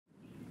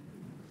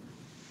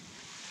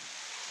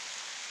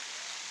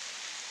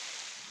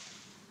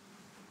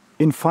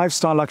In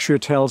five-star luxury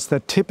hotels,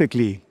 there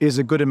typically is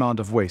a good amount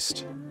of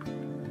waste.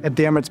 At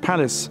the Emirates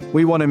Palace,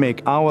 we want to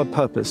make our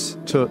purpose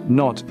to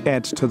not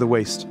add to the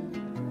waste.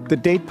 The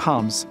date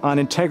palms are an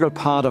integral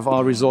part of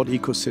our resort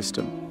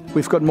ecosystem.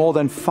 We've got more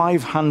than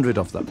 500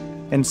 of them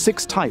and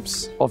 6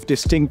 types of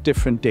distinct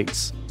different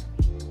dates.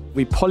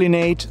 We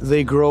pollinate,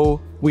 they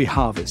grow, we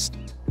harvest.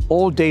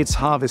 All dates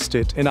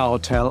harvested in our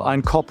hotel are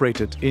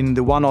incorporated in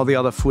the one or the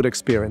other food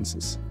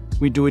experiences.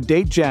 We do a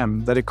date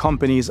jam that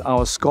accompanies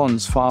our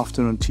scones for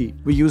afternoon tea.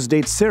 We use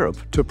date syrup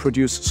to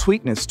produce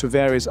sweetness to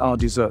various our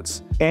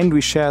desserts. And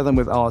we share them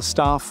with our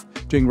staff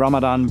during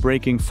Ramadan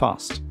breaking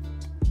fast.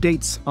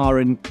 Dates are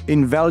an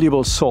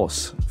invaluable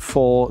source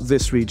for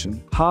this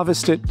region.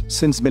 Harvested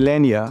since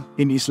millennia,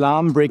 in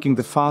Islam, breaking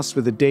the fast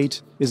with a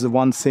date is the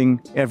one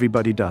thing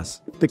everybody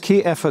does. The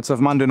key efforts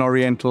of Mandarin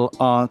Oriental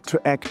are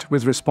to act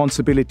with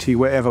responsibility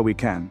wherever we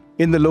can.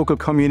 In the local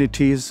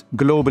communities,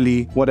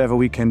 globally, whatever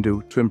we can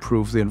do to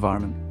improve the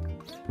environment.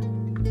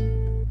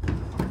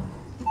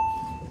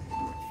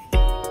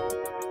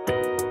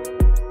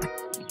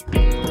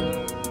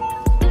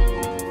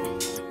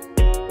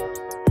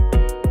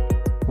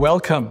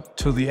 Welcome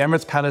to the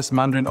Emirates Palace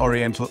Mandarin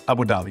Oriental,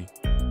 Abu Dhabi.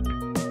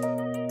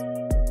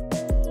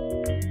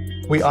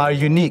 We are a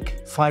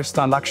unique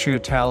 5-star luxury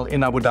hotel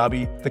in Abu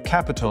Dhabi, the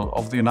capital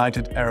of the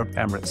United Arab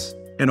Emirates,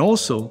 and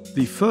also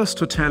the first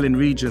hotel in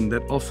region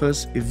that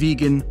offers a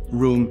vegan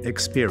room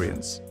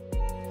experience.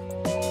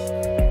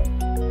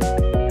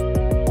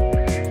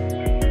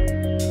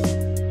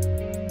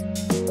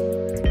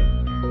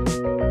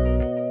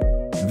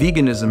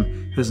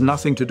 Veganism has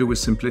nothing to do with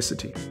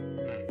simplicity.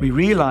 We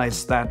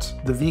realized that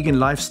the vegan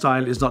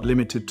lifestyle is not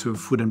limited to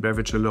food and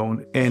beverage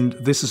alone, and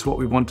this is what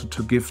we wanted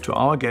to give to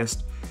our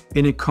guests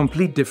in a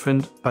complete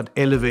different but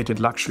elevated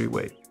luxury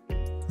way.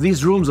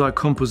 These rooms are a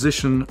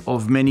composition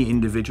of many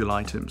individual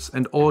items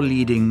and all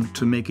leading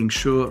to making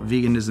sure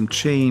veganism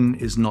chain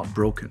is not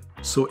broken.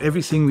 So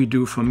everything we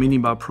do from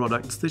minibar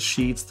products, the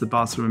sheets, the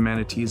bathroom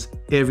amenities,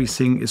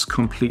 everything is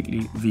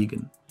completely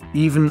vegan.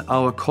 Even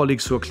our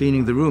colleagues who are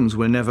cleaning the rooms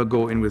will never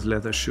go in with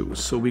leather shoes.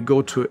 So we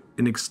go to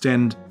an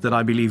extent that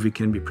I believe we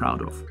can be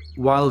proud of.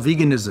 While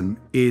veganism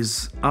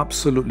is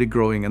absolutely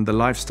growing and the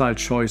lifestyle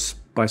choice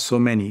by so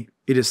many,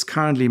 it is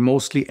currently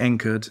mostly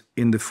anchored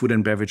in the food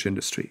and beverage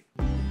industry.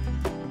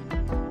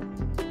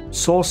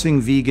 Sourcing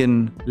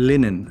vegan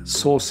linen,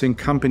 sourcing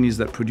companies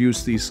that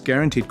produce these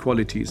guaranteed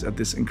qualities at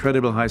this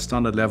incredible high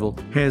standard level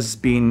has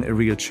been a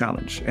real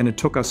challenge. And it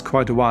took us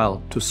quite a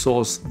while to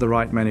source the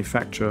right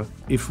manufacturer.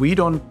 If we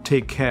don't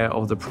take care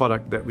of the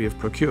product that we have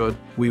procured,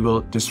 we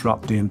will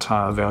disrupt the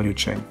entire value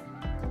chain.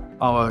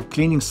 Our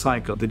cleaning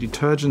cycle, the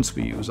detergents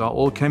we use are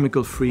all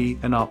chemical-free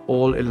and are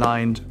all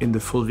aligned in the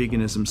full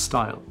veganism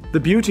style. The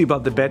beauty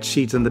about the bed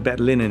sheets and the bed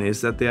linen is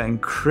that they are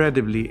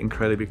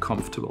incredibly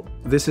comfortable.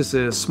 This is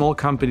a small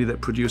company that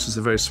produces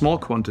a very small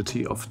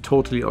quantity of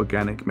totally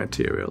organic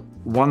material,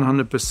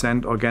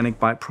 100% organic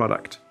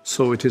byproduct.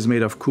 So it is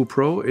made of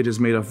cupro, it is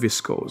made of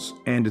viscose,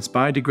 and it's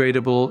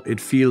biodegradable, it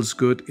feels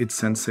good, it's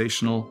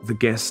sensational. The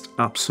guests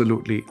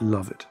absolutely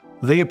love it.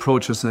 They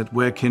approach us at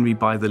where can we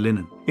buy the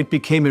linen. It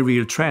became a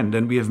real trend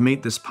and we have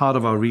made this part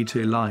of our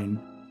retail line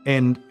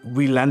and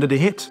we landed a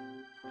hit.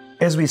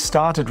 As we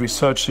started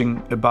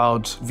researching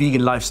about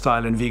vegan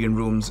lifestyle and vegan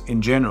rooms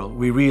in general,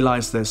 we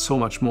realized there's so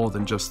much more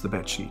than just the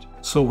bedsheet.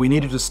 So we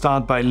needed to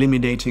start by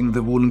eliminating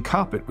the woolen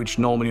carpet, which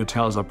normally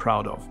hotels are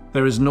proud of.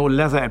 There is no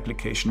leather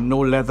application, no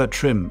leather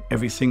trim.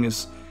 Everything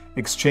is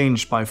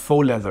exchanged by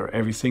faux leather.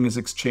 Everything is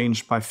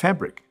exchanged by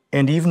fabric.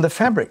 And even the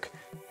fabric,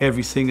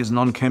 everything is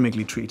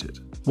non-chemically treated.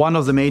 One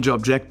of the major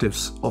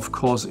objectives, of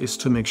course, is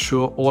to make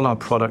sure all our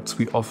products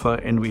we offer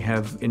and we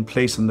have in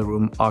place in the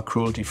room are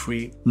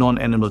cruelty-free,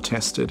 non-animal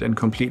tested, and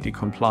completely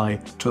comply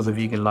to the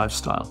vegan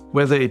lifestyle.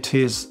 Whether it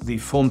is the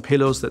foam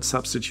pillows that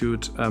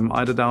substitute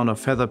eiderdown or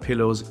feather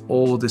pillows,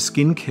 or the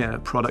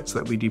skincare products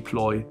that we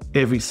deploy,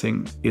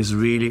 everything is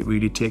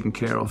really taken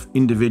care of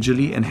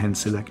individually and hand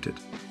selected.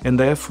 And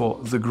therefore,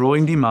 the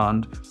growing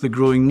demand, the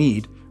growing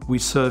need, we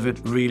serve it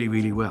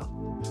really well.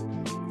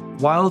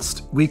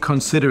 Whilst we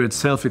consider it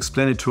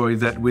self-explanatory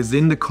that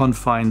within the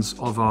confines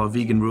of our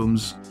vegan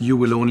rooms, you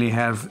will only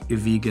have a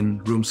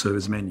vegan room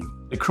service menu.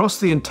 Across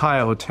the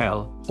entire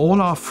hotel,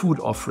 all our food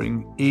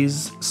offering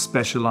is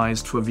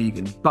specialized for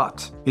vegan,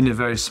 but in a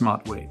very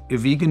smart way. A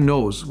vegan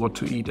knows what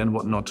to eat and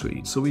what not to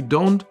eat. So we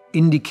don't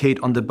indicate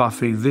on the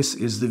buffet, this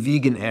is the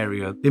vegan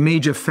area. A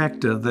major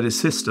factor that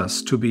assists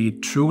us to be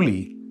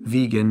truly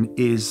vegan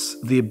is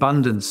the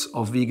abundance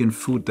of vegan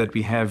food that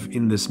we have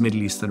in this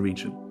Middle Eastern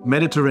region.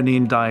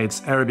 Mediterranean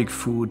diets, Arabic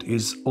food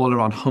is all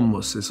around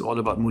hummus, is all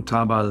about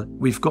mutabal.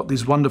 We've got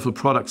these wonderful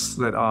products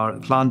that are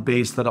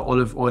plant-based, that are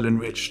olive oil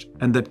enriched,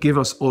 and that give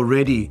us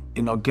already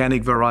an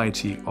organic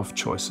variety of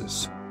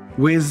choices.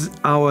 With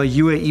our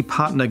UAE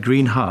partner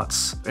Green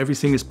Hearts,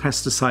 everything is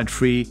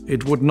pesticide-free.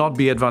 It would not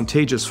be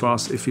advantageous for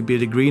us if we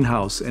build a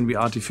greenhouse and we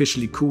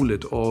artificially cool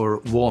it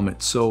or warm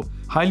it. So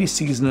highly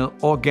seasonal,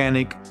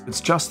 organic, it's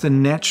just a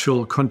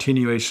natural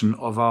continuation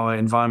of our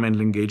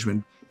environmental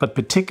engagement, but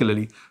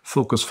particularly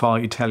focused for our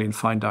Italian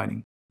fine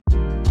dining.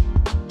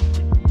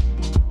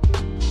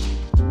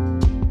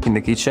 in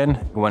the kitchen.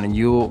 When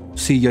you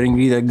see your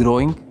ingredient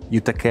growing,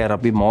 you take care a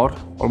bit more,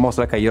 almost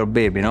like your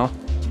baby,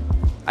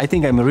 I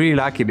think I'm really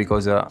lucky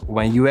because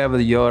when you have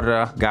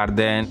your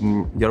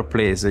garden, your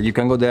place, you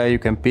can go there, you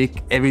can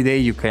pick. Every day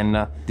you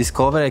can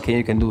discover,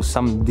 you can do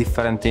some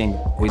different thing.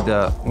 With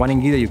one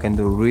ingredient, you can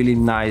do really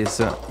nice,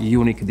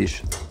 unique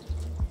dish.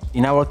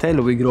 In our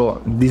hotel, we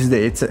grow these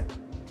dates.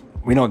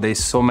 We know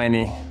there's so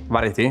many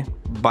variety,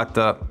 but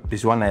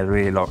this one I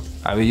really love.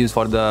 I will use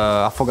for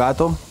the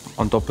affogato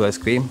on top of the ice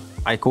cream.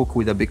 I cook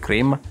with a big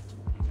cream.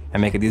 I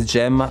make this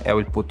jam, I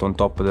will put on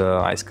top of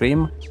the ice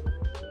cream.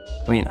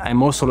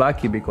 I'm also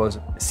lucky because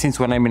since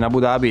when I'm in Abu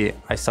Dhabi,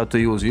 I start to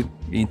use it.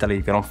 In Italy,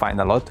 you cannot find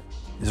a lot.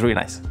 It's really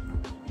nice.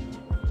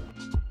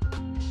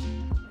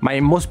 My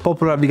most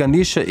popular vegan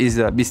dish is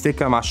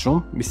bistecca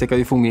mushroom, bistecca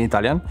di funghi in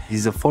Italian.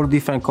 It's 4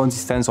 different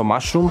consistencies of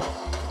mushroom.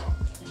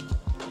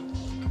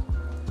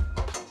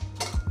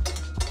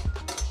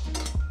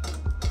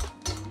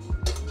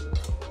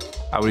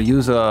 I will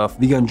use a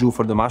vegan jus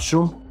for the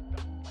mushroom.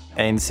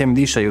 And the same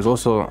dish I use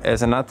also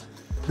hazelnut.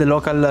 The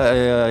local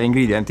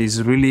ingredient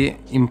is really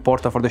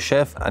important for the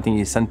chef. I think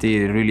it's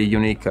something really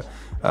unique.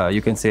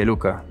 You can say,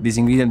 look, this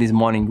ingredient this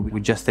morning we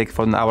just take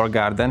from our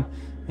garden.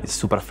 It's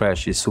super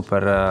fresh, it's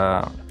super,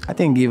 I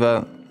think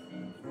give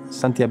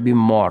something a bit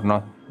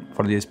more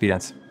for the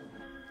experience.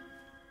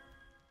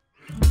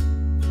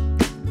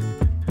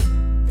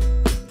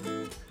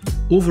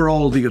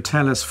 Overall, the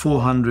hotel has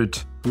 400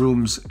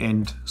 rooms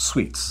and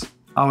suites.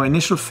 Our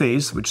initial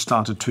phase, which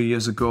started 2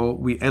 years ago,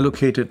 we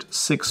allocated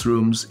 6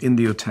 rooms in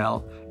the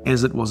hotel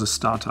as it was a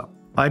startup.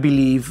 I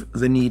believe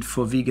the need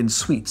for vegan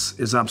suites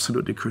is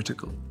absolutely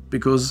critical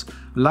because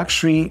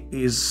luxury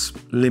is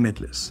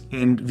limitless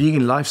and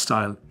vegan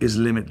lifestyle is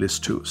limitless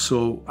too.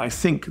 So I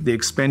think the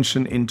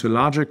expansion into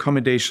larger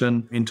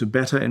accommodation, into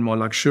better and more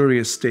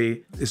luxurious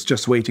stay is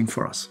just waiting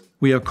for us.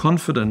 We are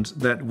confident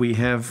that we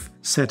have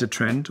set a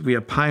trend. We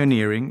are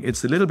pioneering.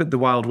 It's a little bit the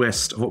Wild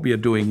West of what we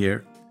are doing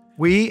here.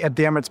 We at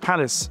the Emirates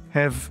Palace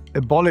have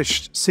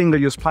abolished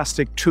single-use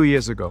plastic 2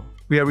 years ago.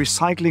 We are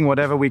recycling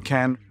whatever we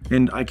can,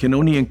 and I can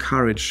only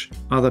encourage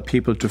other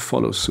people to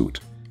follow suit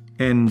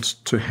and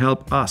to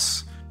help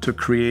us to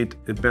create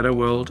a better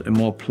world, a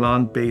more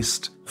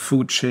plant-based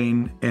food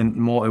chain, and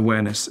more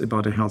awareness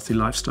about a healthy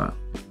lifestyle.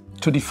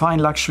 To define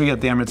luxury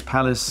at the Emirates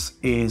Palace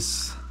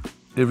is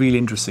a really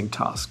interesting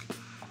task.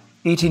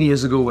 18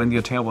 years ago, when the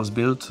hotel was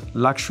built,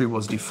 luxury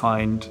was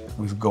defined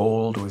with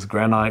gold, with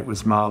granite,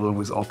 with marble,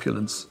 with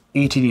opulence.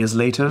 18 years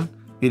later,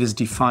 it is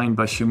defined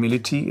by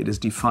humility, it is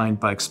defined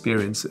by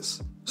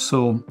experiences.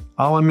 So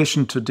our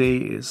mission today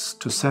is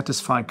to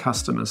satisfy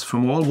customers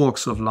from all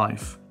walks of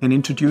life and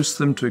introduce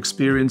them to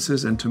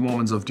experiences and to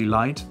moments of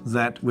delight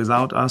that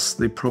without us,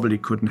 they probably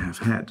couldn't have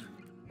had.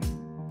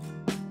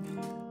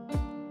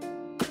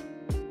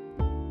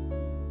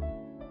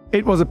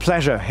 It was a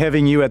pleasure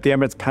having you at the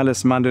Emirates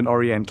Palace Mandarin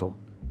Oriental,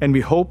 and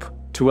we hope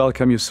to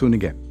welcome you soon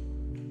again.